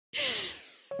Hello,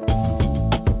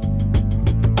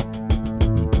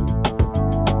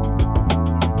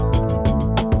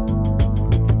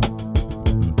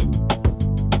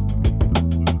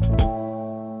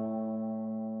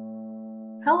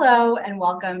 and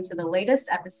welcome to the latest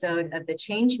episode of the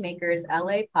Changemakers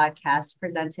LA podcast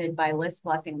presented by LISC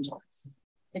Los Angeles.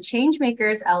 The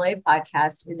Changemakers LA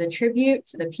podcast is a tribute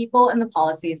to the people and the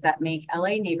policies that make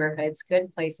LA neighborhoods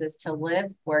good places to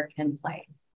live, work, and play.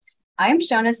 I'm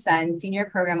Shona Sen, Senior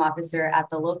Program Officer at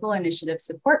the Local Initiative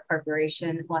Support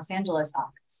Corporation Los Angeles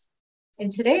office.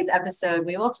 In today's episode,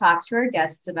 we will talk to our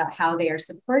guests about how they are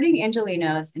supporting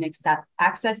Angelenos in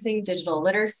accessing digital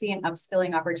literacy and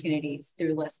upskilling opportunities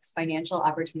through LISC's Financial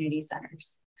Opportunity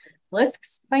Centers.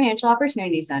 LISC's Financial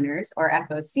Opportunity Centers, or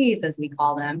FOCs as we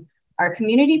call them, are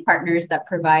community partners that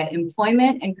provide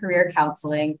employment and career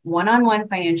counseling, one-on-one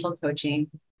financial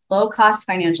coaching, low-cost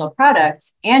financial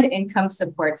products, and income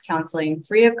supports counseling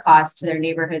free of cost to their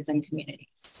neighborhoods and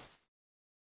communities.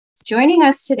 Joining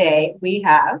us today, we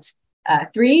have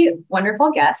three wonderful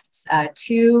guests,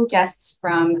 two guests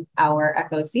from our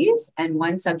FOCs and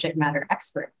one subject matter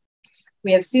expert.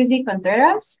 We have Susie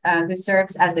Contreras, who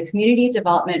serves as the Community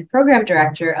Development Program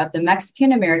Director of the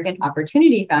Mexican American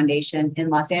Opportunity Foundation in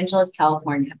Los Angeles,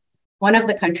 California, one of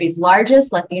the country's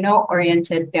largest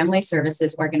Latino-oriented family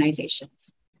services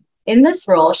organizations. In this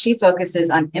role, she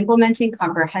focuses on implementing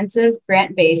comprehensive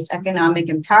grant-based economic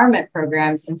empowerment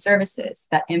programs and services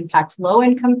that impact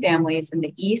low-income families in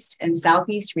the East and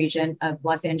Southeast region of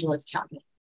Los Angeles County.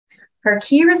 Her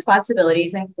key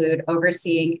responsibilities include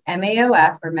overseeing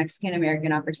MAOF, or Mexican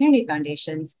American Opportunity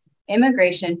Foundation's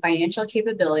immigration, financial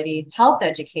capability, health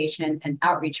education, and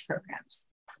outreach programs.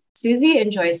 Susie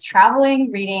enjoys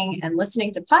traveling, reading, and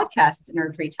listening to podcasts in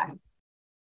her free time.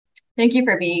 Thank you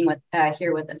for being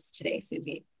here with us today,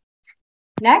 Susie.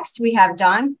 Next, we have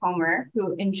Dawn Comer,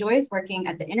 who enjoys working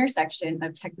at the intersection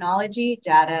of technology,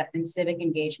 data, and civic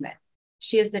engagement.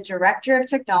 She is the Director of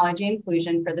Technology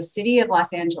Inclusion for the City of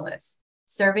Los Angeles,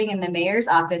 serving in the Mayor's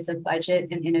Office of Budget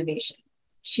and Innovation.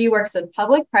 She works with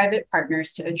public-private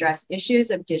partners to address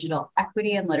issues of digital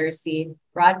equity and literacy,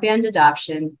 broadband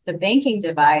adoption, the banking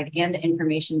divide, and the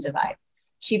information divide.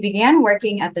 She began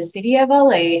working at the City of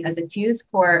LA as a Fuse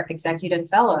Corps Executive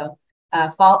Fellow,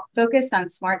 focused on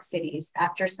smart cities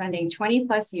after spending 20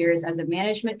 plus years as a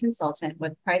management consultant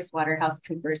with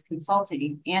PricewaterhouseCoopers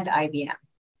Consulting and IBM.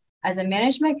 As a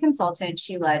management consultant,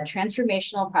 she led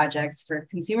transformational projects for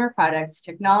consumer products,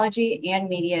 technology, and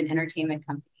media and entertainment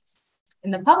companies. In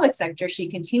the public sector, she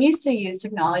continues to use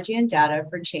technology and data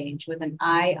for change with an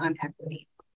eye on equity.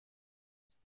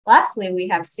 Lastly, we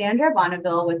have Sandra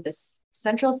Bonneville with the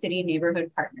Central City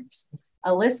Neighborhood Partners,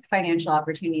 a LISC Financial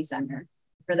Opportunity Center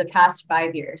for the past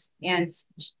 5 years, and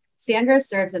Sandra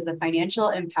serves as the Financial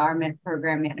Empowerment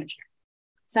Program Manager.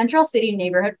 Central City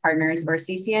Neighborhood Partners, or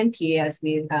CCNP, as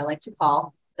we like to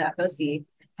call the FOC,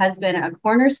 has been a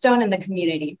cornerstone in the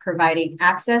community, providing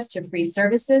access to free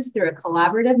services through a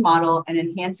collaborative model and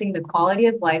enhancing the quality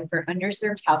of life for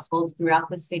underserved households throughout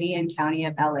the city and county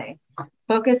of LA,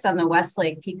 focused on the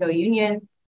Westlake Pico Union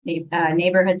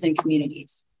neighborhoods and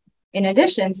communities. In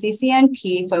addition,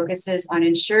 CCNP focuses on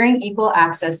ensuring equal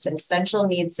access to essential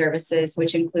needs services,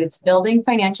 which includes building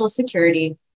financial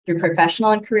security through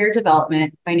professional and career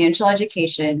development, financial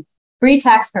education, free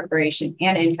tax preparation,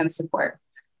 and income support.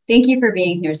 Thank you for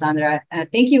being here, Sandra.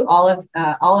 Thank you all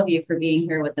of you for being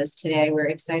here with us today. We're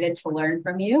excited to learn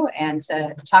from you and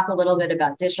to talk a little bit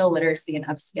about digital literacy and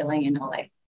upskilling in LA.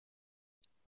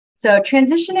 So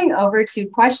transitioning over to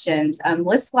questions,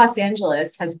 LISC Los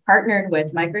Angeles has partnered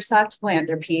with Microsoft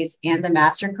Philanthropies and the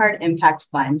MasterCard Impact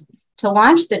Fund to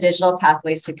launch the Digital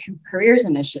Pathways to Careers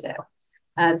initiative.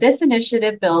 This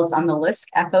initiative builds on the LISC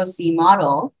FOC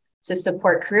model to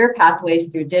support career pathways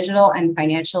through digital and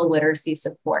financial literacy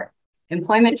support,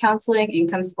 employment counseling,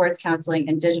 income supports counseling,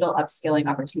 and digital upskilling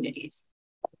opportunities.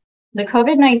 The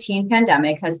COVID-19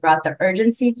 pandemic has brought the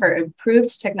urgency for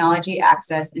improved technology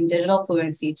access and digital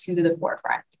fluency to the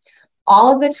forefront.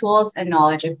 All of the tools and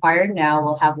knowledge acquired now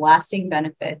will have lasting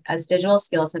benefit as digital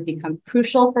skills have become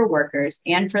crucial for workers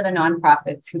and for the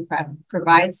nonprofits who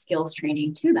provide skills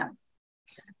training to them.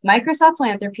 Microsoft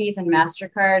Philanthropies and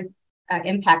MasterCard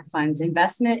Impact Fund's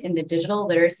investment in the digital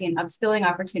literacy and upskilling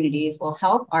opportunities will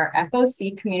help our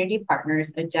FOC community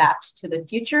partners adapt to the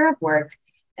future of work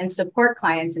and support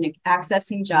clients in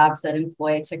accessing jobs that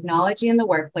employ technology in the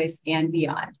workplace and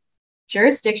beyond.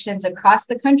 Jurisdictions across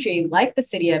the country, like the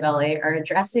City of LA, are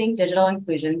addressing digital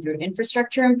inclusion through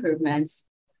infrastructure improvements,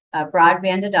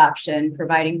 broadband adoption,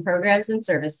 providing programs and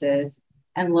services,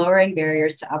 and lowering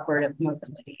barriers to upward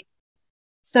mobility.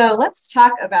 So let's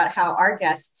talk about how our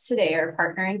guests today are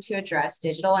partnering to address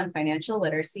digital and financial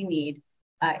literacy need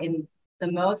in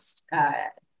the most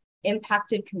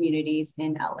impacted communities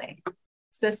in LA.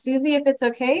 So Susie, if it's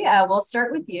okay, we'll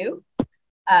start with you.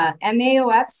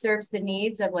 MAOF serves the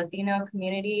needs of Latino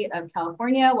community of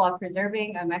California while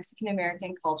preserving a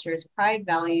Mexican-American culture's pride,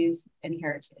 values, and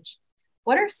heritage.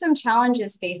 What are some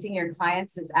challenges facing your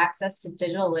clients' access to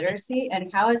digital literacy,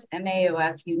 and how is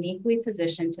MAOF uniquely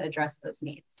positioned to address those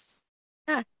needs?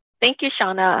 Yeah, thank you,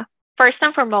 Shauna. First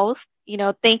and foremost,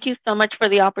 thank you so much for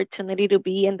the opportunity to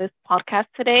be in this podcast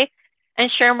today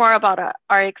and share more about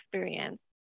our experience.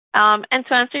 And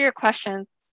to answer your questions,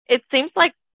 it seems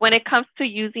like when it comes to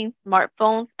using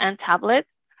smartphones and tablets,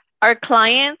 our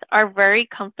clients are very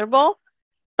comfortable,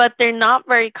 but they're not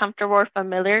very comfortable or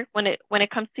familiar when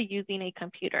it comes to using a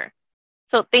computer.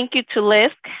 So thank you to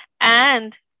LISC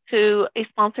and to a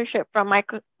sponsorship from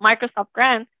Microsoft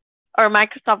Grant or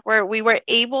Microsoft, where we were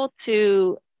able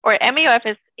to, or MAOF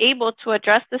is able to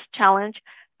address this challenge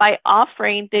by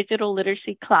offering digital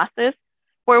literacy classes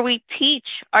where we teach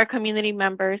our community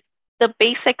members the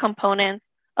basic components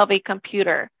of a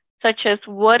computer, such as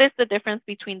what is the difference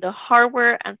between the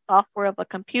hardware and software of a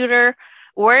computer,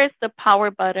 where is the power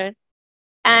button,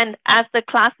 and as the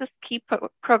classes keep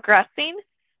progressing,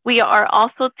 we are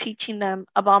also teaching them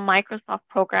about Microsoft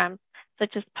programs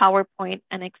such as PowerPoint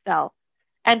and Excel.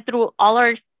 And through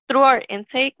our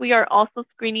intake, we are also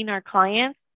screening our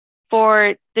clients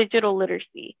for digital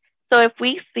literacy. So if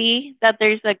we see that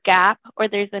there's a gap or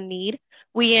there's a need,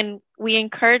 we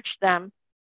encourage them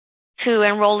to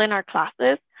enroll in our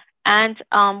classes. And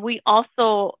we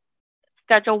also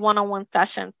schedule one-on-one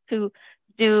sessions to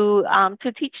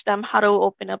teach them how to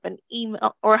open up an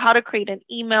email or how to create an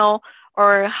email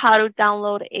or how to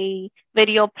download a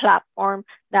video platform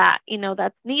that,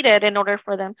 that's needed in order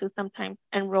for them to sometimes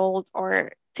enroll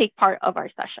or take part of our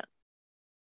session.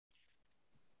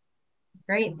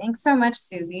 Great. Thanks so much,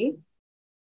 Susie.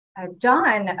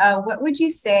 Dawn, what would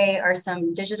you say are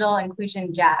some digital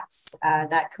inclusion gaps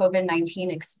that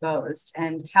COVID-19 exposed,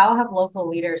 and how have local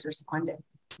leaders responded?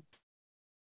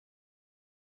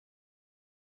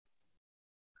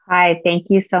 Hi, thank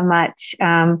you so much.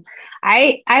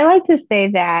 I like to say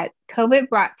that COVID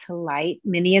brought to light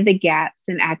many of the gaps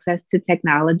in access to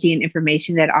technology and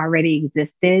information that already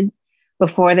existed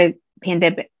before the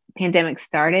pandemic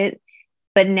started.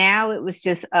 But now it was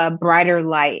just a brighter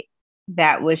light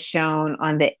that was shown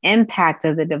on the impact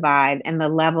of the divide and the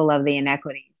level of the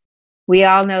inequities. We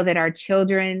all know that our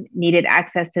children needed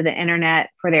access to the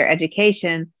internet for their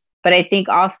education, but I think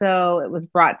also it was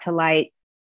brought to light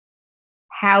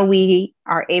how we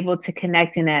are able to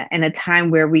connect in a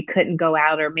time where we couldn't go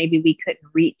out, or maybe we couldn't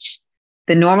reach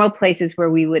the normal places where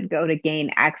we would go to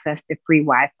gain access to free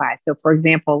Wi-Fi. So for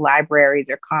example, libraries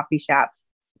or coffee shops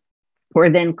were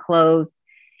then closed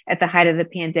at the height of the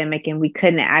pandemic, and we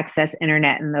couldn't access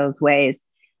internet in those ways.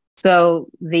 So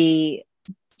the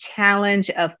challenge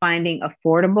of finding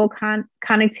affordable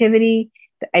connectivity,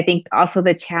 I think also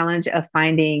the challenge of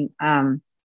finding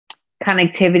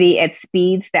connectivity at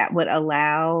speeds that would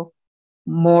allow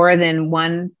more than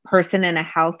one person in a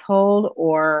household,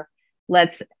 or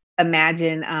let's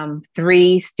imagine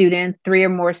three or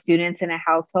more students in a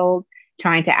household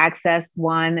trying to access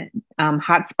one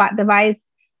hotspot device.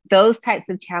 Those types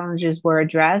of challenges were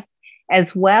addressed,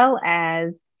 as well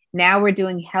as now we're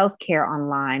doing healthcare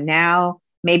online. Now,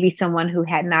 maybe someone who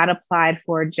had not applied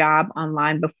for a job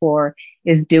online before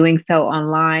is doing so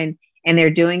online, and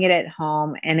they're doing it at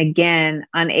home. And again,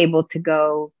 unable to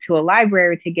go to a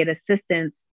library to get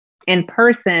assistance in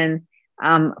person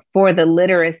for the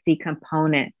literacy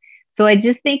component. So I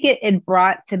just think it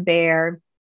brought to bear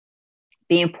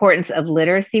the importance of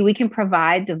literacy. We can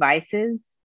provide devices,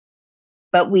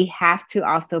 but we have to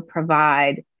also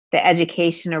provide the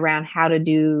education around how to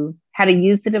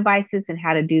use the devices and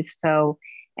how to do so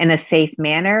in a safe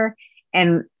manner.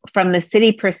 And from the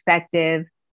city perspective,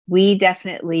 we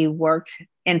definitely worked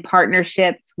in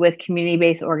partnerships with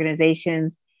community-based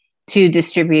organizations to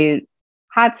distribute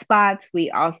hotspots.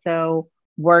 We also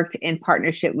worked in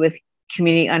partnership with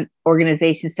community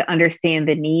organizations to understand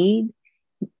the need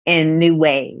in new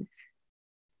ways.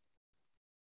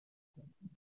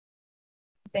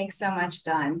 Thanks so much,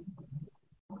 Dawn.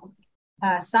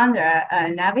 Sandra,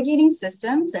 navigating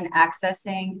systems and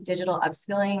accessing digital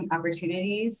upskilling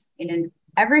opportunities in an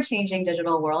ever-changing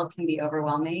digital world can be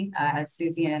overwhelming, as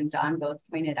Susie and Dawn both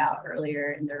pointed out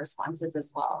earlier in their responses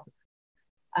as well.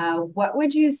 What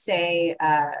would you say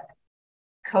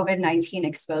COVID-19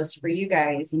 exposed for you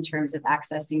guys in terms of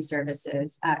accessing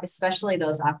services, especially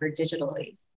those offered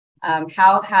digitally?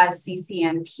 How has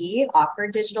CCNP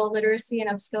offered digital literacy and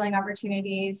upskilling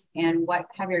opportunities? And what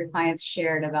have your clients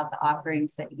shared about the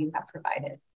offerings that you have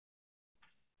provided?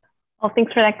 Well,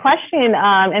 thanks for that question.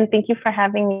 And thank you for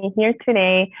having me here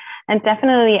today. And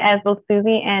definitely, as both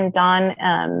Susie and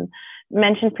Dawn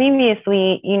mentioned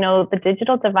previously, the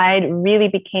digital divide really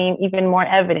became even more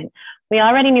evident. We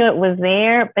already knew it was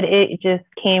there, but it just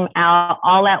came out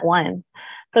all at once.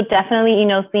 So definitely,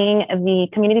 seeing the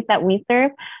communities that we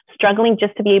serve struggling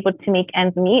just to be able to make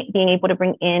ends meet, being able to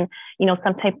bring in,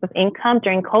 some type of income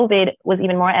during COVID was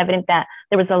even more evident that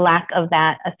there was a lack of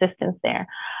that assistance there.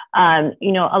 A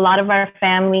lot of our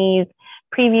families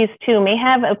previous to may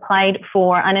have applied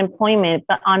for unemployment,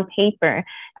 but on paper,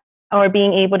 or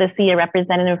being able to see a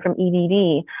representative from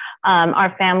EDD.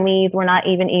 Our families were not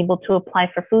even able to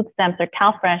apply for food stamps or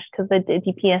CalFresh because the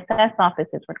DPSS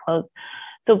offices were closed.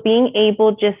 So being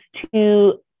able just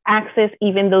to access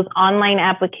even those online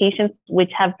applications,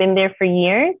 which have been there for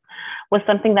years, was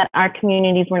something that our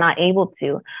communities were not able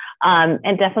to.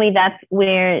 And definitely that's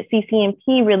where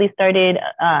CCNP really started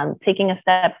taking a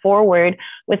step forward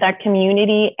with our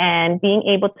community and being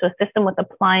able to assist them with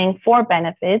applying for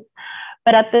benefits.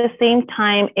 But at the same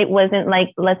time, it wasn't like,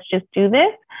 let's just do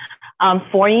this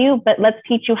for you, but let's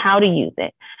teach you how to use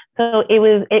it. So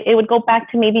it would go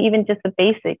back to maybe even just the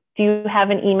basics. Do you have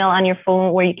an email on your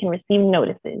phone where you can receive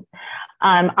notices?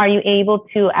 Are you able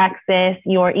to access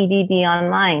your EDD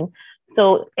online?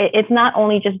 So it's not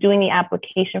only just doing the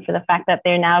application for the fact that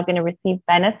they're now going to receive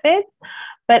benefits,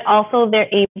 but also they're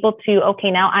able to,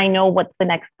 okay, now I know what's the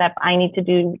next step I need to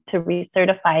do to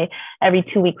recertify every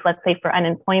 2 weeks, let's say for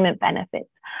unemployment benefits.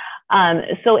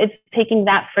 So it's taking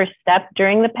that first step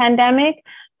during the pandemic.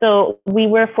 So we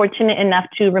were fortunate enough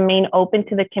to remain open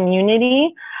to the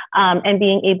community and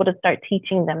being able to start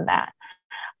teaching them that.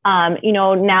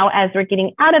 Now as we're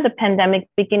getting out of the pandemic,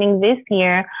 beginning this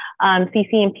year,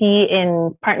 CCNP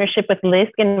in partnership with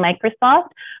LISC and Microsoft,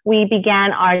 we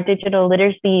began our digital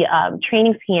literacy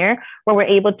trainings here, where we're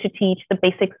able to teach the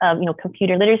basics of,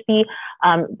 computer literacy,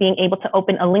 being able to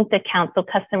open a linked account so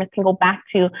customers can go back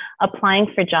to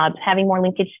applying for jobs, having more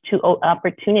linkage to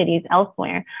opportunities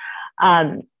elsewhere.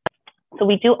 So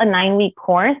we do a 9-week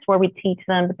course where we teach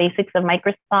them the basics of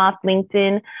Microsoft,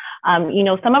 LinkedIn.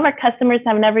 Some of our customers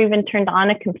have never even turned on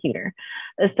a computer.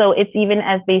 So it's even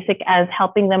as basic as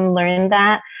helping them learn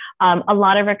that. A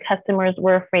lot of our customers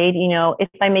were afraid, if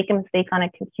I make a mistake on a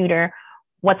computer,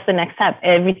 what's the next step?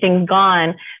 Everything's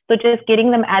gone. So just getting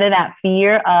them out of that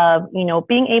fear of,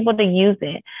 being able to use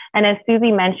it. And as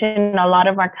Susie mentioned, a lot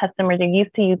of our customers are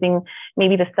used to using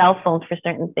maybe the cell phones for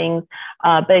certain things,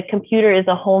 but a computer is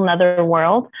a whole nother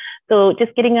world. So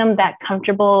just getting them that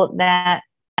comfortable, that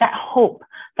hope.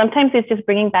 Sometimes it's just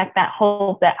bringing back that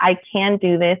hope that I can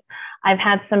do this. I've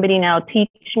had somebody now teach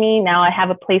me. Now I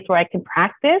have a place where I can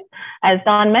practice. As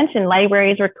Dawn mentioned,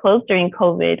 libraries were closed during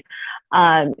COVID.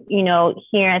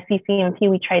 Here at CCNP,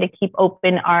 we try to keep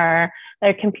open our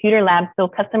computer labs so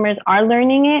customers are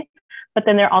learning it, but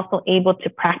then they're also able to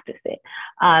practice it.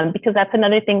 Because that's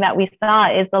another thing that we saw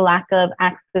is the lack of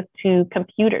access to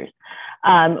computers.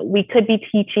 We could be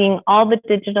teaching all the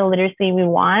digital literacy we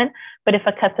want, but if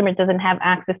a customer doesn't have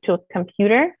access to a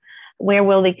computer, where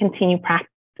will they continue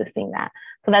practicing that?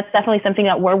 So that's definitely something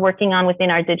that we're working on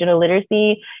within our digital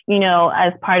literacy,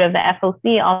 as part of the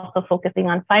FOC, also focusing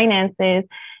on finances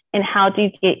and how do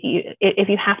you if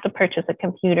you have to purchase a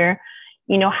computer,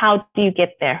 how do you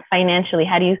get there financially?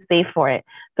 How do you save for it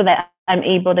so that I'm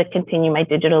able to continue my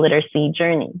digital literacy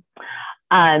journey?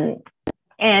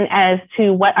 And as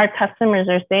to what our customers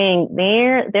are saying,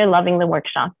 they're loving the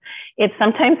workshop. It's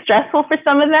sometimes stressful for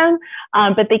some of them,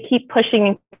 but they keep pushing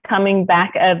and coming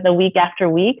back the week after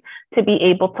week to be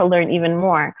able to learn even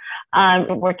more.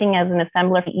 Working as an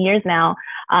assembler for years now,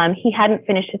 he hadn't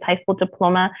finished his high school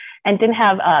diploma and didn't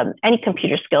have any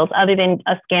computer skills other than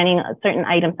scanning certain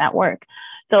items at work.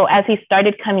 So as he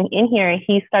started coming in here,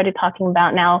 he started talking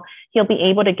about now he'll be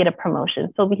able to get a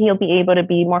promotion. So he'll be able to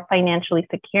be more financially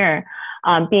secure,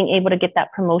 being able to get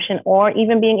that promotion or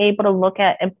even being able to look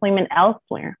at employment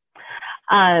elsewhere.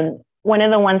 One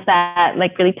of the ones that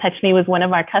really touched me was one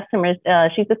of our customers.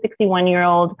 She's a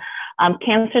 61-year-old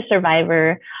cancer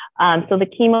survivor. So the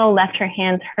chemo left her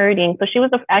hands hurting. So she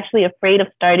was actually afraid of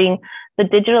starting the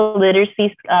digital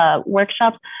literacy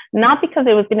workshops, not because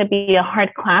it was going to be a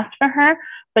hard class for her,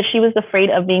 but she was afraid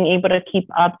of being able to keep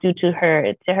up due to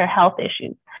her health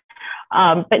issues.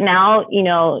 But now,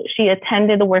 she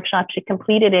attended the workshop, she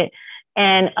completed it,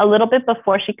 And a little bit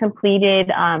before she completed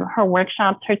her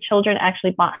workshops, her children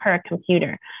actually bought her a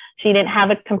computer. She didn't have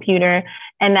a computer.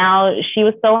 And now she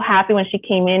was so happy when she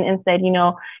came in and said, you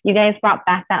know, you guys brought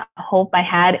back that hope I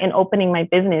had in opening my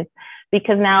business,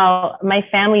 because now my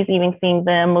family's even seeing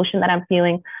the emotion that I'm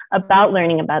feeling about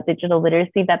learning about digital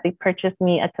literacy, that they purchased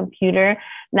me a computer.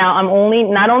 Now I'm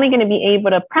not only going to be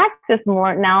able to practice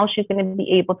more, now she's going to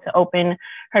be able to open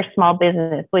her small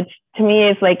business, which to me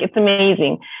is like, it's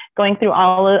amazing going through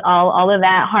all of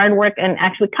that hard work and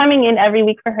actually coming in every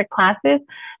week for her classes.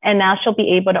 And now she'll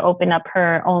be able to open up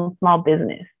her own small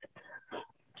business.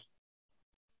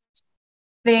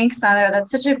 Thanks, Sandra. That's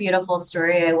such a beautiful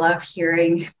story. I love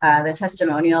hearing the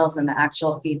testimonials and the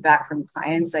actual feedback from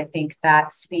clients. I think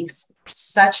that speaks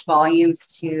such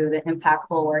volumes to the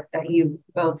impactful work that you,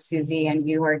 both Susie and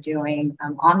you, are doing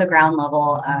on the ground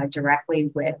level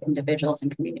directly with individuals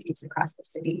and communities across the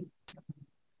city.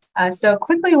 So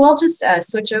quickly, we'll just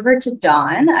switch over to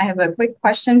Dawn. I have a quick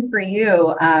question for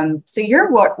you. So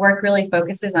your work really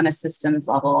focuses on a systems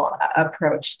level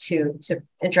approach to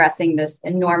addressing this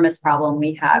enormous problem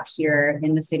we have here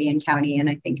in the city and county, and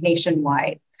I think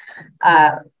nationwide.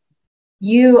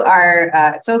 You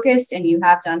are focused, and you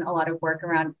have done a lot of work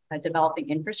around developing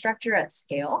infrastructure at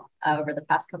scale over the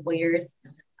past couple of years.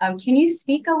 Can you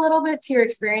speak a little bit to your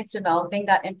experience developing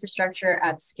that infrastructure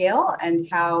at scale and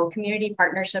how community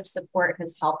partnership support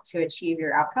has helped to achieve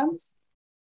your outcomes?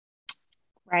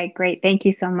 Right, great. Thank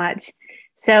you so much.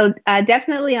 So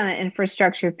definitely on the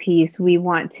infrastructure piece, we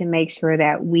want to make sure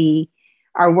that we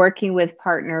are working with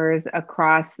partners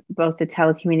across both the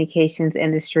telecommunications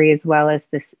industry as well as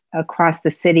across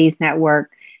the city's network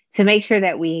to make sure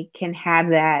that we can have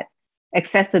that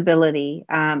accessibility,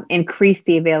 increase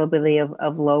the availability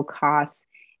of low cost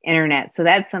internet. So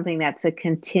that's something that's a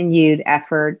continued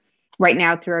effort right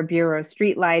now through our Bureau of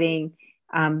Street Lighting.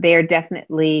 They're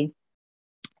definitely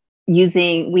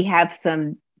we have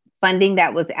some funding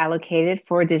that was allocated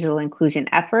for digital inclusion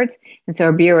efforts. And so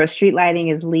our Bureau of Street Lighting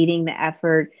is leading the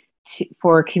effort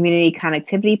for community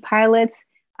connectivity pilots.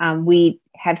 We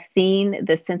have seen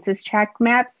the census tract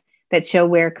maps that show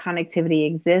where connectivity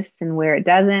exists and where it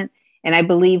doesn't. And I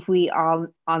believe we all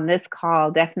on this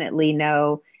call definitely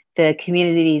know the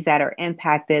communities that are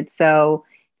impacted. So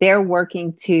they're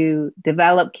working to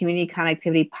develop community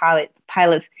connectivity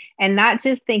pilots and not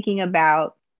just thinking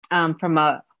about from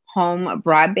a home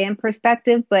broadband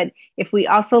perspective, but if we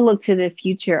also look to the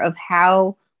future of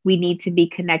how we need to be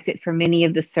connected for many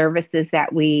of the services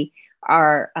that we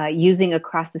are using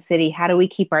across the city, how do we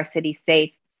keep our city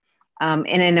safe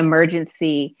in an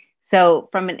emergency? So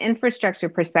from an infrastructure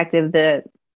perspective, the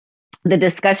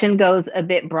discussion goes a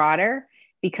bit broader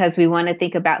because we want to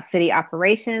think about city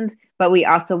operations, but we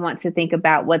also want to think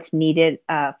about what's needed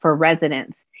for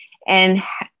residents. And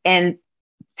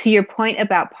to your point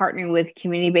about partnering with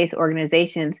community-based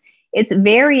organizations, it's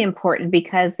very important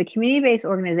because the community-based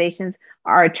organizations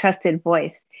are a trusted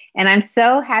voice. And I'm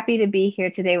so happy to be here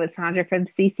today with Sandra from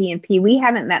CCMP. We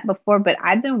haven't met before, but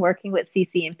I've been working with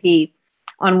CCMP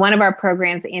on one of our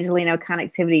programs, Angelino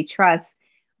Connectivity Trust,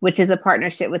 which is a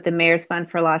partnership with the Mayor's Fund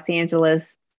for Los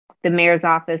Angeles, the Mayor's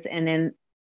Office, and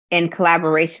in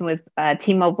collaboration with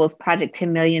T-Mobile's Project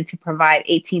 10 Million to provide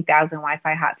 18,000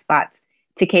 Wi-Fi hotspots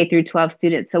to K through 12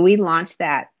 students. So we launched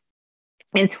that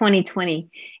in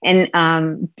 2020.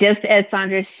 And just as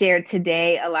Sandra shared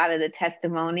today, a lot of the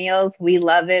testimonials, we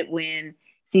love it when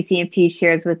CCMP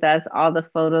shares with us all the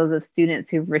photos of students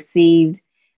who've received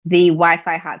the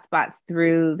Wi-Fi hotspots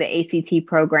through the ACT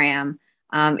program.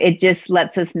 It just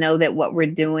lets us know that what we're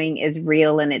doing is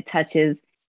real and it touches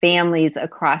families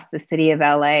across the city of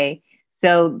LA.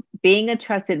 So being a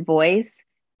trusted voice,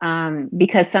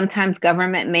 because sometimes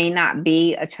government may not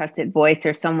be a trusted voice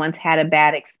or someone's had a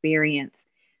bad experience.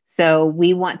 So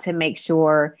we want to make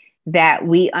sure that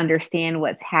we understand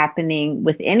what's happening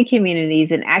within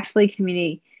communities, and actually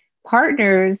community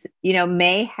partners,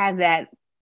 may have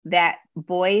that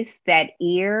voice, that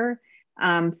ear,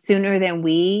 sooner than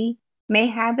we may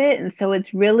have it. And so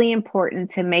it's really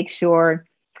important to make sure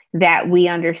that we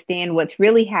understand what's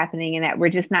really happening and that we're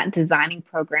just not designing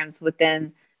programs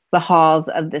within the halls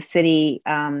of the city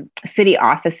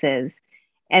offices.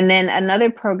 And then another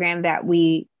program that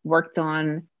we worked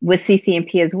on with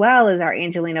CCMP as well is our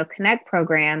Angelino Connect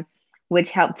program,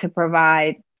 which helped to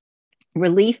provide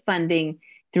relief funding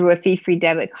through a fee-free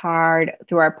debit card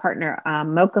through our partner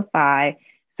Mocafy.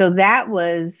 So that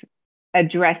was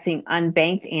addressing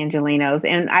unbanked Angelinos.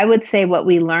 And I would say what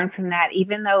we learned from that,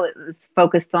 even though it was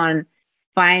focused on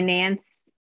finance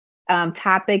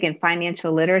topic and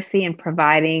financial literacy and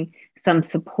providing some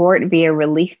support via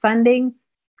relief funding,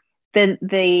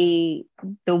 the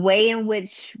way in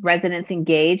which residents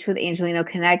engage with Angeleno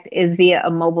Connect is via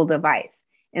a mobile device.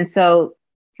 And so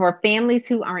for families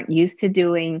who aren't used to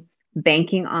doing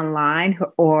banking online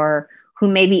or who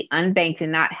may be unbanked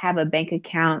and not have a bank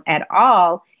account at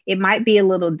all, it might be a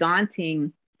little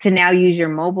daunting to now use your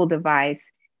mobile device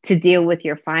to deal with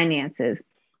your finances.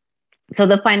 So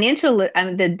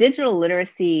the digital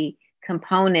literacy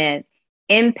component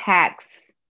impacts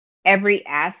every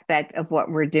aspect of what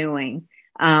we're doing,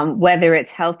 whether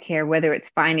it's healthcare, whether it's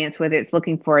finance, whether it's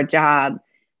looking for a job.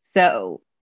 So,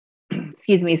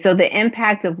 excuse me. So the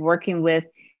impact of working with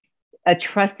a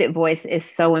trusted voice is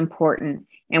so important.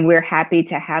 And we're happy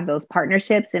to have those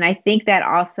partnerships. And I think that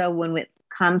also when it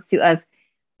comes to us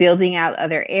building out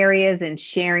other areas and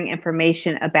sharing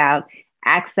information about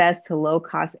access to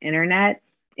low-cost internet,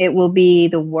 it will be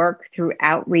the work through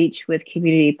outreach with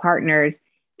community partners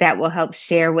that will help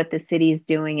share what the city is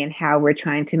doing and how we're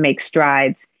trying to make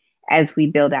strides as we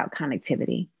build out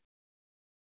connectivity.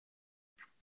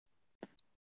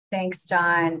 Thanks,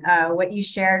 Dawn. What you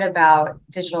shared about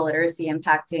digital literacy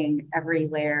impacting every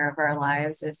layer of our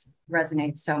lives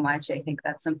resonates so much. I think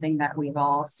that's something that we've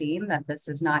all seen, that this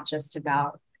is not just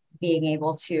about being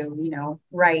able to,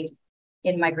 write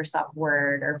in Microsoft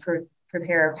Word or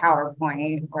prepare a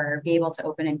PowerPoint or be able to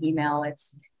open an email.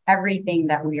 It's everything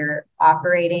that we're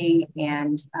operating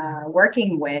and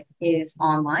working with is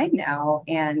online now.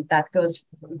 And that goes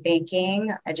from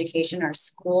banking, education, our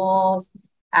schools,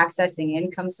 accessing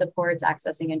income supports,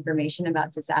 accessing information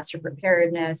about disaster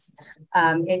preparedness.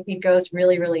 It goes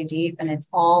really, really deep, and it's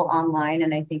all online.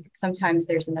 And I think sometimes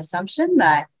there's an assumption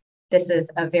that this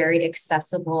is a very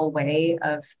accessible way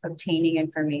of obtaining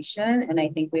information. And I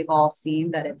think we've all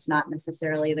seen that it's not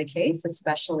necessarily the case,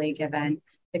 especially given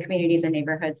the communities and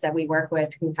neighborhoods that we work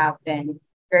with who have been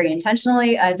very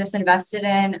intentionally disinvested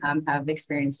in, have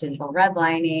experienced digital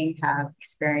redlining, have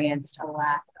experienced a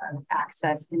lack of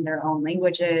access in their own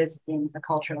languages in a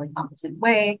culturally competent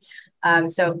way.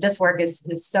 So this work is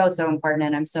so, so important.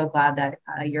 And I'm so glad that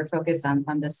you're focused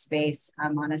on this space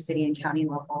on a city and county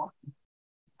level.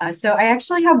 So I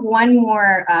actually have one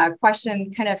more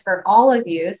question kind of for all of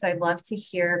you. So I'd love to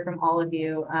hear from all of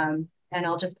you. And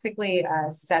I'll just quickly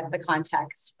set the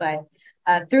context. But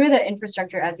through the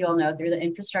infrastructure, as you all know, through the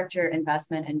Infrastructure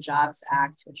Investment and Jobs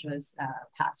Act, which was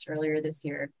passed earlier this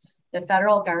year, the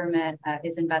federal government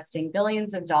is investing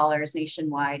billions of dollars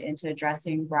nationwide into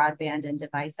addressing broadband and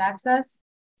device access,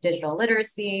 digital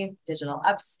literacy, digital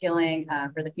upskilling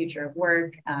for the future of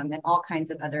work, and all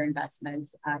kinds of other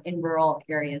investments in rural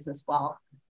areas as well.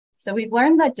 So we've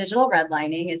learned that digital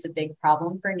redlining is a big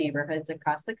problem for neighborhoods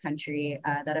across the country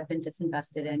that have been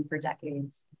disinvested in for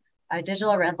decades.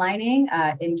 Digital redlining,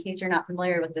 in case you're not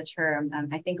familiar with the term,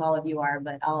 I think all of you are,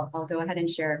 but I'll go ahead and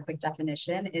share a quick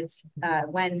definition. It's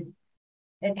when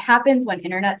it happens when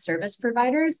internet service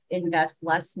providers invest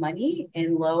less money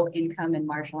in low income and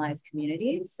marginalized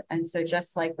communities. And so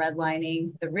just like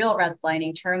redlining, the real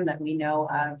redlining term that we know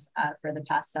of for the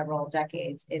past several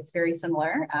decades, it's very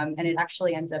similar. And it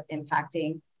actually ends up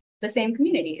impacting the same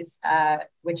communities,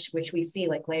 which we see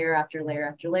like layer after layer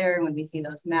after layer when we see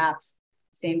those maps.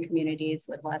 Same communities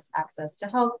with less access to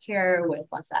healthcare, with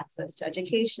less access to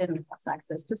education, with less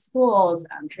access to schools,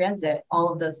 transit,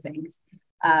 all of those things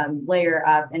layer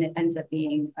up, and it ends up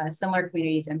being similar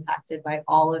communities impacted by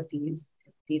all of these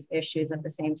issues at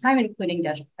the same time, including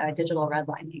digital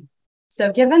redlining.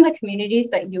 So given the communities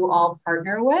that you all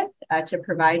partner with to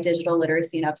provide digital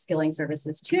literacy and upskilling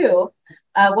services to,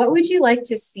 what would you like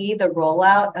to see the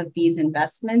rollout of these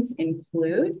investments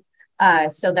include?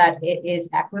 So that it is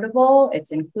equitable,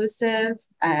 it's inclusive,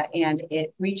 and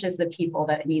it reaches the people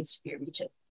that it needs to be reaching.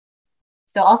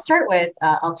 So I'll start with,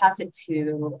 I'll pass it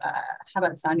to, how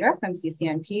about Sandra from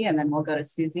CCNP, and then we'll go to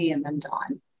Susie and then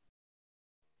Dawn.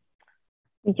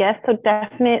 Yes, so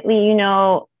definitely,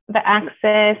 the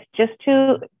access just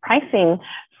to pricing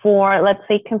for, let's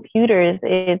say, computers,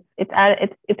 it's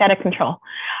out of control.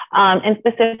 And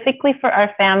specifically for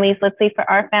our families, let's say for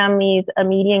our families, a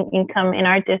median income in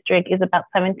our district is about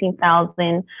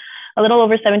 $17,000, a little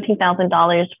over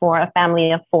 $17,000 for a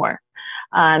family of four.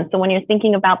 So when you're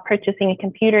thinking about purchasing a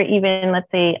computer, even let's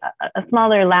say a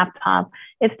smaller laptop,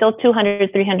 it's still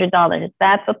 $200, $300.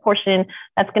 That's a portion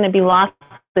that's going to be lost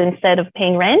instead of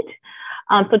paying rent.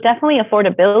 So definitely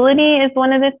affordability is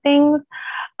one of the things.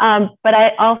 But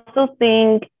I also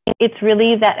think it's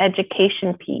really that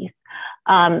education piece.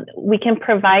 We can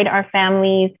provide our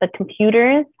families the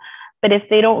computers, but if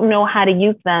they don't know how to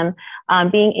use them,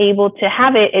 being able to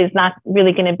have it is not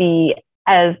really going to be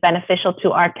as beneficial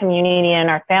to our community and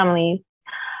our families.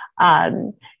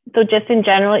 So just in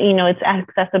general, it's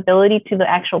accessibility to the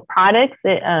actual products,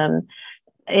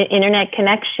 internet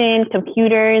connection,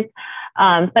 computers,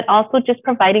 but also just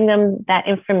providing them that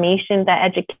information, that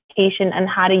education on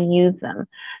how to use them.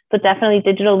 So definitely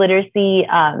digital literacy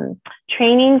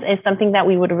trainings is something that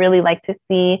we would really like to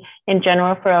see in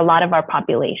general for a lot of our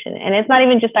population. And it's not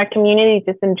even just our community,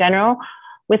 just in general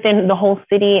within the whole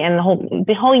city and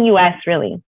the whole US,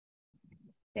 really.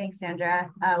 Thanks, Sandra.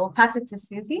 We'll pass it to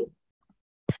Susie.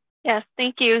 Yes,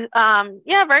 thank you.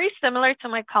 Yeah, very similar to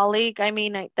my colleague. I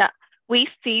mean, that we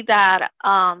see that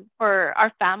for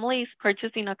our families,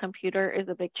 purchasing a computer is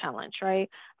a big challenge, right?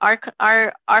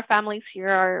 Our families here,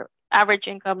 our average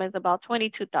income is about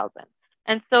 $22,000,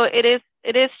 and so it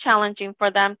is challenging for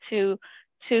them to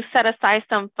set aside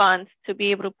some funds to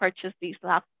be able to purchase these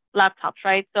laptops,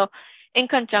 right? So in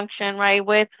conjunction, right,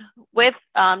 with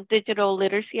digital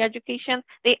literacy education,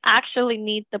 they actually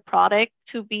need the product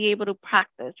to be able to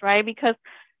practice, right? Because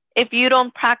if you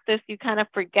don't practice, you kind of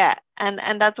forget.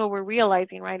 And that's what we're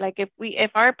realizing, right? Like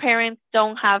if our parents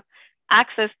don't have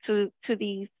access to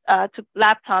these to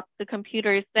laptops, to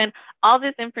computers, then all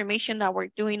this information that we're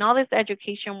doing, all this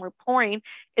education we're pouring,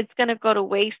 it's going to go to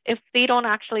waste if they don't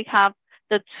actually have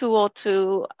the tool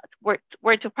to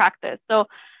where to practice. So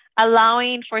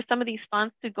allowing for some of these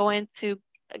funds to go into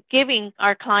giving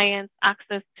our clients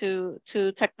access to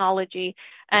technology,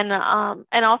 and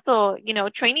also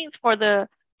trainings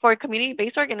for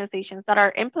community-based organizations that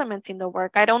are implementing the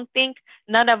work. I don't think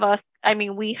none of us, I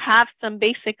mean, we have some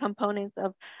basic components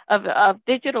of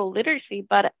digital literacy,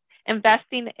 but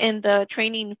investing in the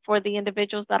training for the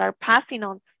individuals that are passing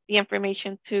on the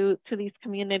information to these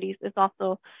communities is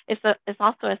also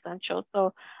essential.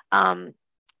 So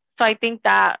I think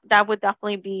that would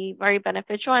definitely be very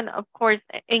beneficial. And of course,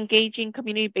 engaging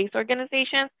community-based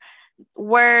organizations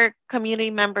where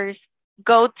community members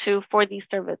go to for these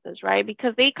services, right?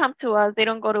 Because they come to us, they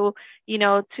don't go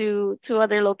to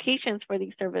other locations for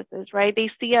these services, right?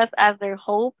 They see us as their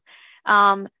hope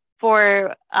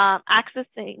for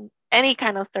accessing any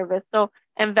kind of service. So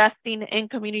investing in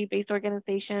community-based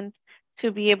organizations to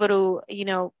be able to,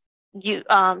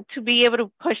 to be able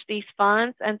to push these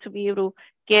funds and to be able to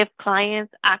give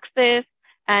clients access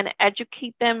and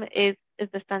educate them is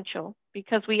essential,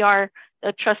 because we are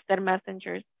the trusted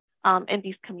messengers in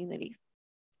these communities.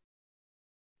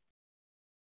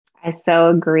 I so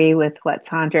agree with what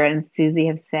Sandra and Susie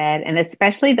have said, and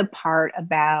especially the part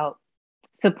about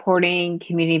supporting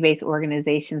community-based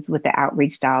organizations with the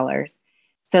outreach dollars.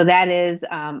 So that is,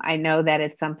 I know that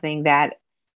is something that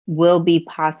will be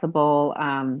possible.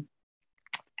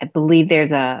 I believe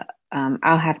there's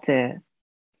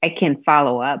I can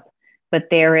follow up,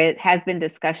 but has been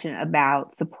discussion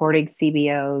about supporting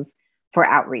CBOs for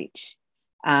outreach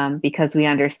because we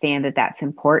understand that that's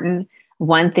important.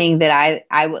 One thing that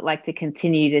I would like to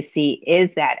continue to see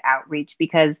is that outreach,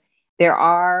 because there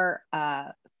are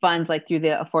funds like through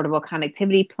the Affordable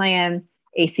Connectivity Plan,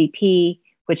 ACP,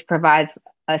 which provides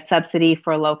a subsidy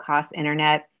for low-cost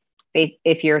internet.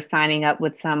 If you're signing up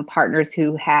with some partners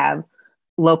who have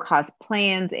low-cost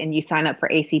plans and you sign up for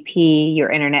ACP, your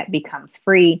internet becomes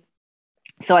free.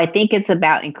 So I think it's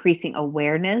about increasing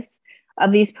awareness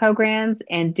of these programs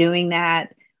and doing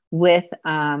that with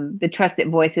the trusted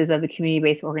voices of the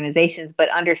community-based organizations, but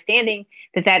understanding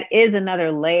that is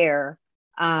another layer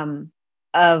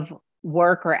of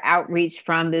work or outreach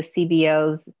from the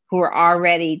CBOs who are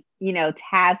already,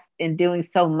 tasked in doing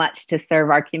so much to serve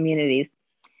our communities.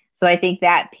 So I think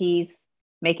that piece,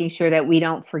 making sure that we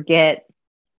don't forget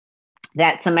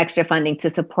that some extra funding to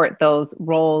support those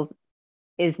roles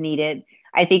is needed.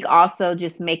 I think also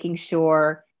just making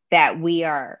sure that we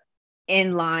are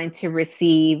in line to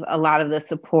receive a lot of the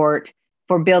support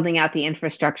for building out the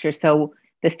infrastructure. So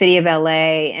the city of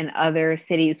LA and other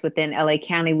cities within LA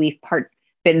County, we've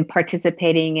been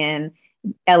participating in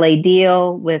LA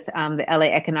Deal with the LA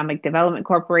Economic Development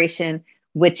Corporation,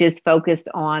 which is focused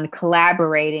on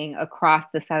collaborating across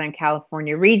the Southern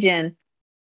California region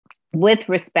with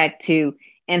respect to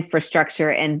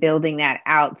infrastructure and building that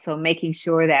out. So making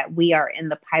sure that we are in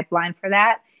the pipeline for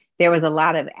that. There was a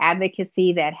lot of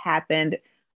advocacy that happened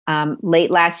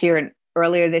late last year and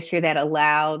earlier this year that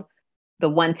allowed the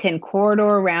 110 corridor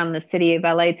around the city of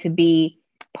LA to be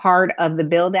part of the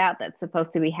build out that's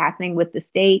supposed to be happening with the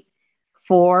state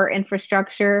for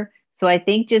infrastructure. So I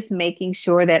think just making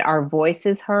sure that our voice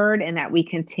is heard and that we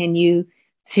continue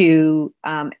to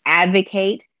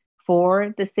advocate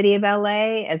for the city of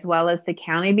LA as well as the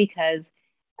county, because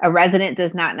a resident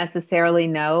does not necessarily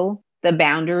know the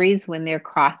boundaries when they're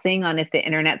crossing on if the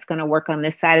internet's going to work on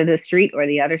this side of the street or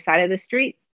the other side of the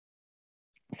street.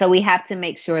 So we have to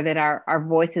make sure that our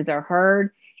voices are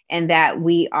heard and that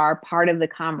we are part of the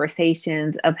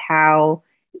conversations of how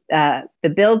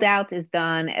the build out is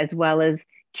done, as well as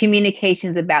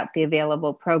communications about the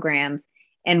available programs.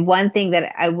 And one thing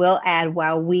that I will add,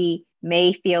 while we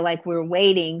may feel like we're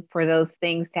waiting for those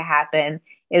things to happen,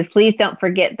 is please don't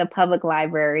forget the public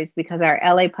libraries, because our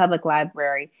LA Public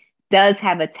Library does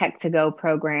have a Tech to Go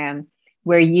program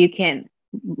where you can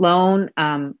loan,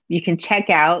 you can check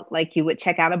out, like you would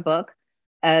check out a book,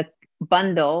 a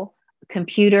bundle,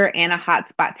 computer, and a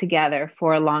hotspot together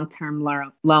for a long-term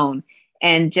loan.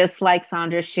 And just like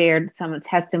Sandra shared some of the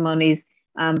testimonies,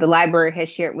 the library has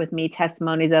shared with me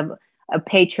testimonies of a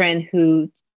patron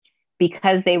who,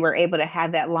 because they were able to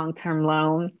have that long-term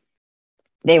loan,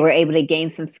 they were able to gain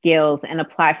some skills and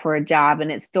apply for a job.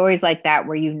 And it's stories like that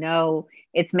where you know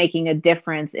it's making a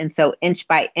difference. And so inch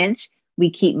by inch,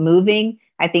 we keep moving.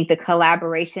 I think the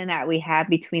collaboration that we have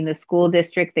between the school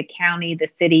district, the county, the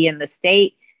city, and the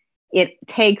state, it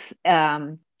takes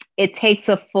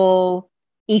a full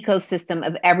ecosystem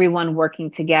of everyone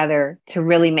working together to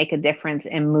really make a difference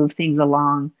and move things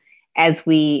along as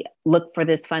we look for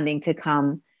this funding to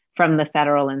come from the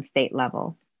federal and state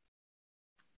level.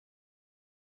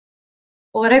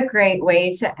 What a great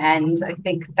way to end. I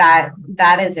think that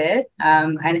is it.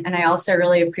 And I also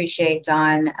really appreciate,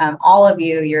 Dawn, all of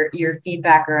you, your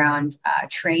feedback around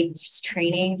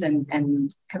trainings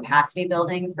and capacity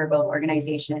building for both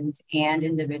organizations and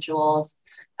individuals.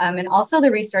 And also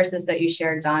the resources that you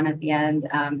shared, Dawn, at the end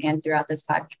and throughout this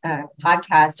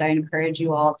podcast. I encourage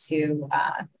you all to,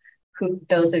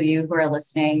 those of you who are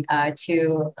listening,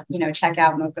 to check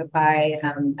out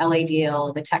MoCaFi, LA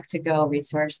Deal, the Tech to Go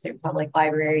resource through public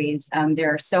libraries.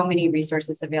 There are so many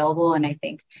resources available, and I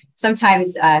think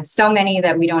sometimes so many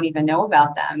that we don't even know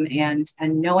about them. And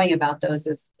knowing about those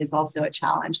is also a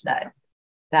challenge that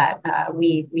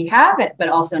we have it, but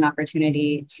also an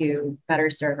opportunity to better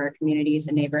serve our communities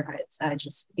and neighborhoods,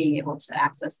 just being able to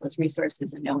access those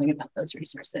resources and knowing about those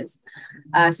resources.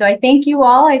 So I thank you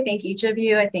all. I thank each of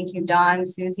you. I thank you, Dawn,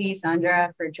 Susie,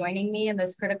 Sandra, for joining me in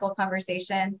this critical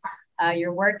conversation.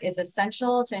 Your work is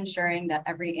essential to ensuring that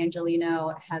every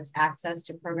Angelino has access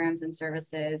to programs and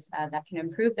services that can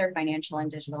improve their financial and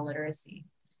digital literacy.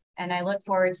 And I look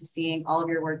forward to seeing all of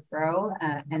your work grow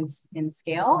and in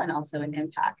scale and also in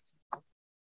impact.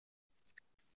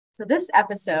 So this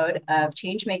episode of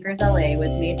Changemakers LA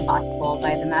was made possible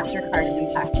by the MasterCard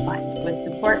Impact Fund with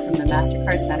support from the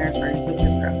MasterCard Center for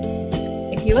Inclusive Growth.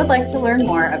 If you would like to learn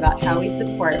more about how we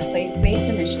support place-based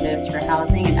initiatives for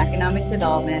housing and economic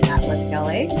development at LISC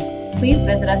LA, please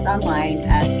visit us online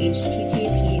at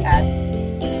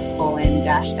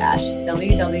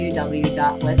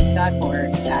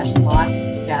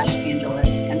https://www.lisc.org/Los-Angeles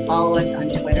and follow us on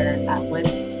Twitter at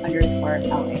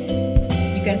LISC_LA.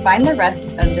 You can find the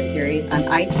rest of the series on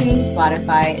iTunes,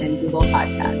 Spotify, and Google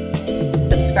Podcasts.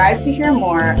 Subscribe to hear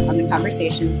more on the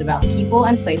conversations about people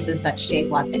and places that shape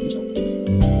Los Angeles.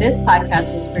 This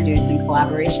podcast was produced in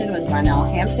collaboration with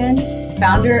Ronell Hampton,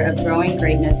 founder of Growing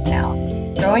Greatness Now.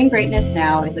 Growing Greatness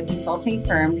Now is a consulting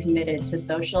firm committed to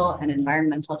social and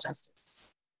environmental justice.